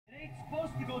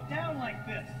to go down like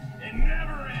this. It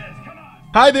never is. Come on.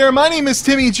 Hi there, my name is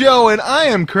Timmy Joe, and I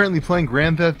am currently playing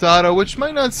Grand Theft Auto, which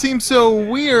might not seem so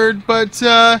weird, but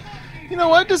you know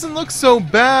what? It doesn't look so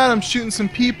bad. I'm shooting some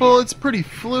people. It's pretty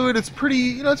fluid. It's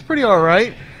pretty, it's pretty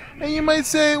alright. And you might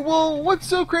say, well, what's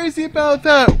so crazy about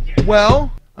that?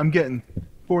 Well, I'm getting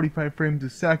 45 frames a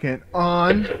second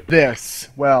on this.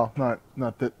 Well, not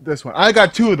this one. I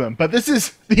got two of them, but this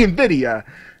is the nVidia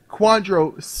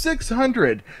Quadro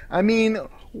 600. I mean,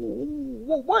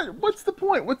 what's the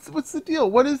point? What's the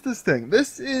deal? What is this thing?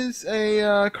 This is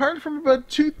a card from about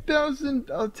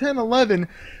 2010-11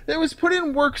 that was put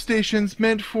in workstations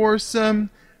meant for some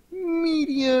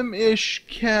medium-ish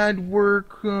CAD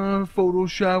work,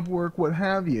 Photoshop work, what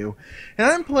have you. And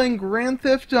I'm playing Grand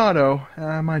Theft Auto,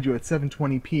 mind you, at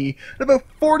 720p, at about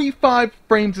 45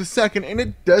 frames a second, and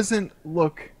it doesn't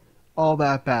look all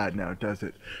that bad now, does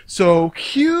it? So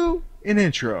cue an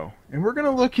intro, and we're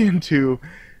gonna look into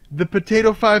the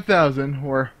Potato 5000,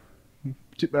 or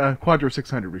Quadro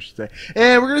 600, we should say,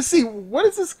 and we're gonna see what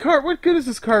is this card, what good is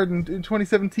this card in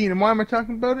 2017, and why am I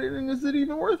talking about it, and is it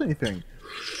even worth anything?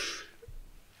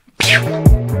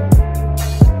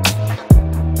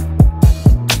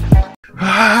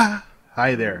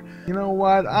 Hi there. You know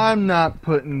what? I'm not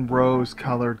putting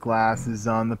rose-colored glasses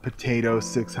on the Potato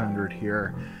 600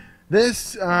 here.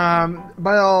 This, by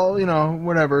all,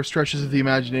 whatever stretches of the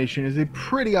imagination, is a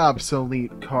pretty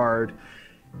obsolete card,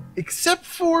 except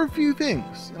for a few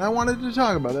things, and I wanted to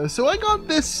talk about this. So I got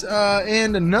this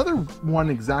and another one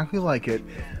exactly like it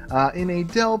in a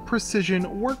Dell Precision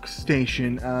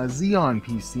Workstation Xeon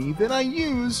PC that I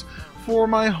use for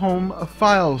my home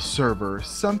file server.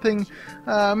 Something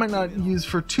I might not use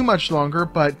for too much longer,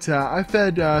 but I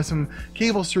fed some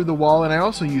cables through the wall, and I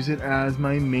also use it as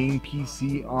my main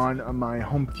PC on my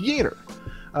home theater.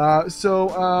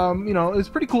 It's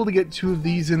pretty cool to get two of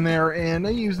these in there, and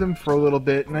I use them for a little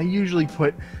bit, and I usually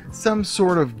put some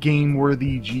sort of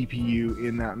game-worthy GPU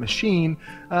in that machine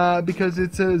because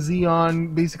it's a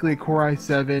Xeon, basically a Core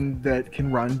i7 that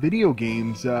can run video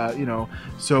games,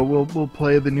 so we'll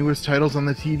play the newest titles on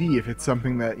the TV if it's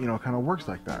something that, kind of works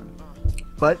like that.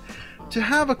 But to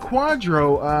have a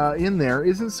Quadro in there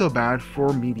isn't so bad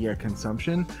for media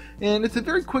consumption, and it's a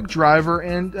very quick driver,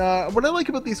 and what I like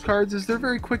about these cards is they're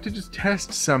very quick to just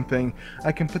test something.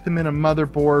 I can put them in a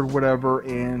motherboard, whatever,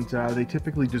 and they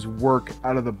typically just work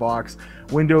out of the box.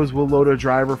 Windows will load a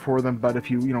driver for them, but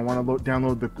if you want to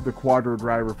download the Quadro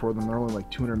driver for them, they're only like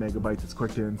 200 megabytes. It's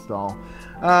quick to install.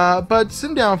 But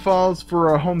some downfalls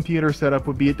for a home theater setup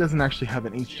would be it doesn't actually have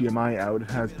an HDMI out. It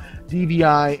has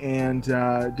DVI and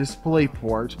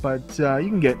DisplayPort, but you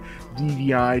can get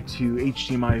DVI to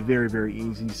HDMI very, very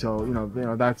easy, so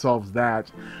that solves that.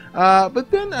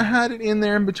 But then I had it in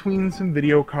there in between some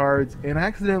video cards, and I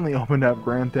accidentally opened up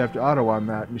Grand Theft Auto on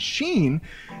that machine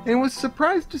and was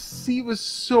surprised to see it was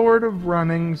sort of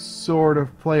running, sort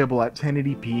of playable at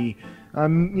 1080p. A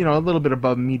little bit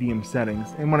above medium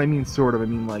settings, and when I mean sort of, I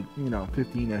mean like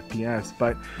 15 FPS,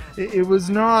 but it was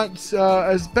not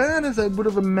as bad as I would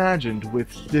have imagined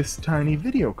with this tiny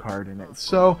video card in it.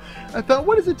 So I thought,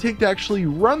 what does it take to actually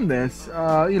run this,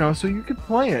 so you could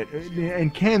play it,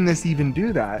 and can this even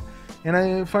do that? And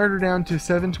I fired her down to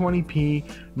 720p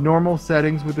normal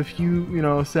settings with a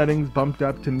few settings bumped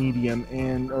up to medium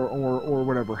and or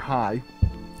whatever, high.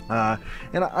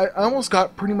 And I almost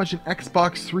got pretty much an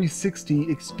Xbox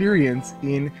 360 experience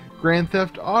in Grand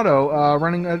Theft Auto,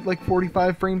 running at like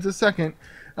 45 frames a second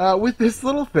with this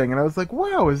little thing. And I was like,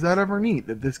 wow, is that ever neat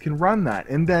that this can run that?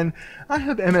 And then I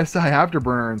have MSI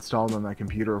Afterburner installed on that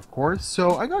computer, of course,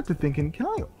 so I got to thinking, can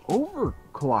I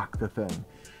overclock the thing?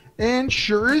 And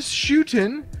sure as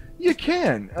shootin', you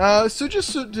can. So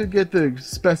just to get the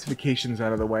specifications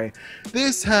out of the way,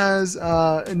 this has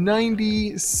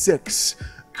 96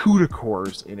 CUDA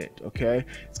cores in it, okay?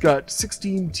 It's got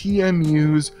 16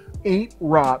 TMUs, 8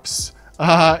 ROPs,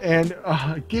 and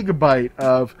a gigabyte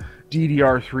of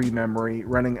DDR3 memory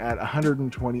running at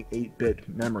 128-bit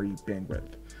memory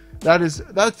bandwidth.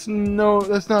 That's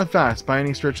not fast by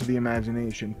any stretch of the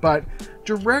imagination, but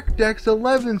DirectX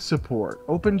 11 support,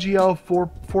 OpenGL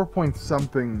 4 point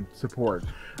something support,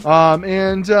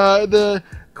 and the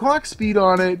clock speed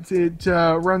on it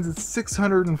runs at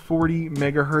 640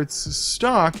 megahertz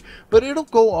stock, but it'll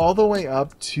go all the way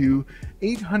up to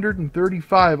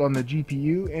 835 on the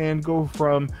GPU and go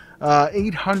from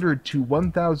 800 to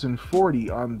 1040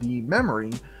 on the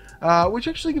memory. which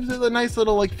actually gives it a nice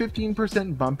little like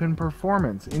 15% bump in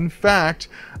performance. In fact,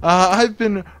 I've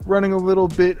been running a little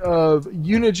bit of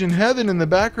Unity in Heaven in the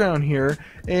background here,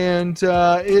 and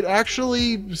it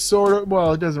actually sort of,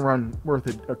 well, it doesn't run worth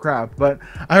a crap, but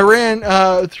I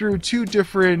ran through two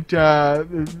different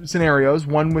scenarios,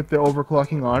 one with the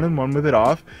overclocking on and one with it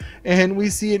off, and we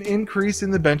see an increase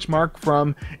in the benchmark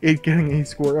from it getting a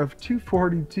score of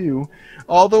 242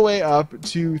 all the way up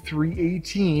to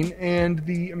 318, and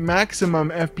the maximum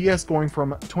FPS going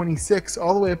from 26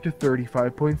 all the way up to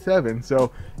 35.7.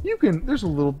 So you can, there's a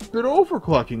little bit of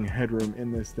overclocking headroom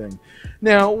in this thing.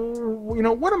 Now, you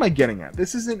know, what am I getting at?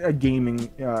 This isn't a gaming,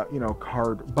 you know,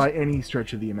 card by any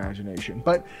stretch of the imagination.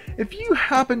 But if you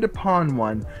happen to pawn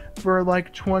one for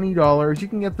like $20, you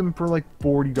can get them for like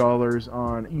 $40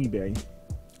 on eBay.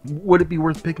 Would it be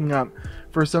worth picking up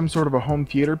for some sort of a home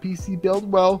theater PC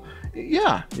build? Well,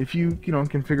 yeah, if you know,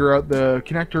 can figure out the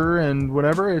connector and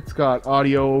whatever. It's got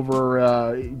audio over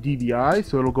DVI,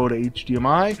 so it'll go to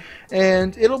HDMI,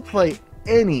 and it'll play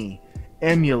any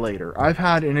emulator. I've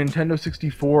had a Nintendo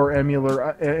 64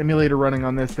 emulator running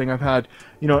on this thing. I've had,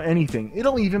 you know, anything.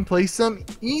 It'll even play some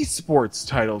esports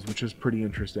titles, which is pretty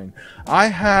interesting. I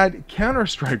had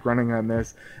Counter-Strike running on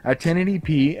this at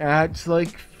 1080p at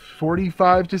like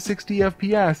 45 to 60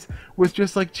 FPS with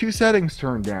just like 2 settings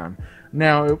turned down.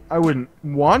 Now, I wouldn't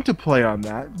want to play on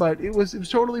that, but it was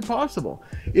totally possible.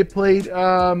 It played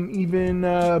even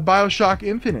Bioshock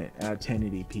Infinite at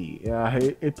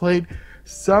 1080p. It played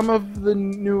some of the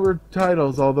newer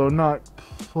titles, although not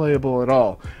playable at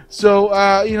all.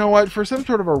 So, you know what, for some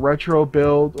sort of a retro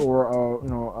build or you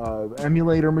know,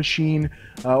 emulator machine,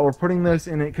 or putting this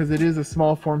in it, because it is a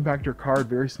small form factor card,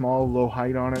 very small, low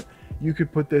height on it, you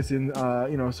could put this in,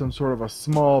 you know, some sort of a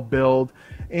small build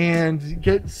and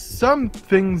get some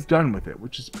things done with it,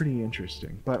 which is pretty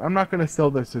interesting. But I'm not going to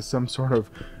sell this as some sort of,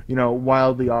 you know,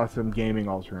 wildly awesome gaming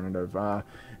alternative.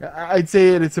 I'd say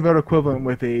it's about equivalent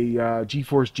with a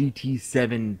GeForce GT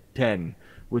 710,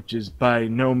 which is by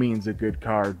no means a good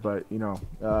card, but you know,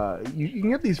 you can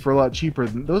get these for a lot cheaper.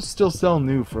 Those still sell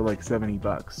new for like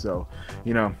 $70. So,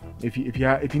 you know, if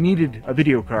you needed a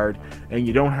video card and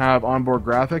you don't have onboard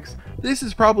graphics, this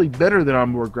is probably better than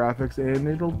onboard graphics, and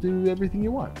it'll do everything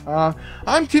you want.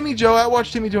 I'm Timmy Joe. I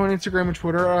watch Timmy Joe on Instagram and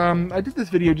Twitter. I did this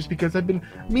video just because I've been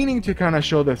meaning to kind of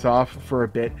show this off for a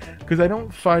bit, because I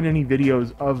don't find any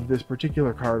videos of this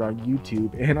particular card on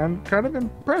YouTube, and I'm kind of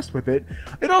impressed with it.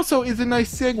 It also is a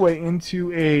nice segue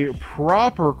into a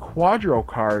proper Quadro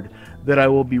card that I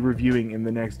will be reviewing in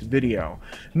the next video.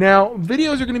 Now,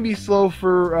 videos are going to be slow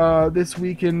for this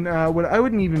week, and what I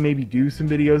wouldn't even maybe do some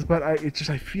videos, but it's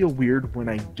just I feel weird when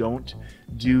I don't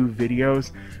do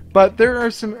videos. But there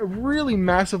are some really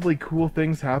massively cool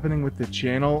things happening with the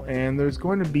channel, and there's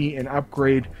going to be an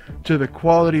upgrade to the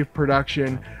quality of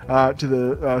production, to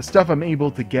the stuff I'm able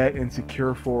to get and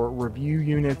secure for review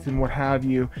units and what have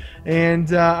you.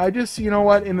 And I just, you know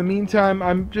what, in the meantime,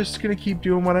 I'm just going to keep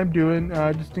doing what I'm doing,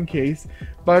 just in case.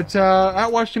 But at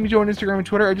Watch Timmy Joe on Instagram and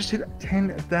Twitter, I just hit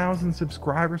 10,000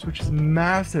 subscribers, which is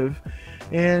massive.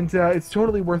 And it's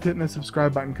totally worth hitting the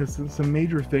subscribe button, because some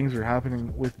major things are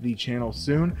happening with the channel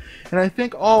soon. And I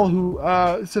thank all who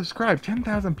subscribe.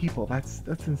 10,000 people, that's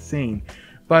insane.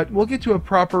 But we'll get to a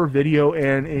proper video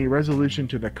and a resolution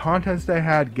to the contest I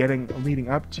had leading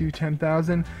up to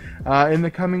 10,000 in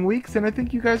the coming weeks. And I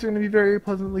think you guys are going to be very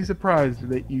pleasantly surprised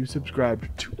that you subscribed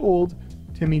to old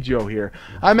Timmy Joe here.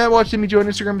 I'm at Watch Timmy Joe on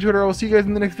Instagram and Twitter. I will see you guys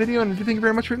in the next video, and thank you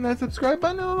very much for hitting that subscribe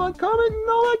button and like, comment, and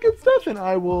all that good stuff. And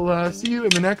I will see you in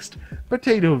the next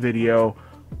potato video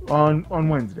on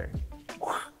Wednesday.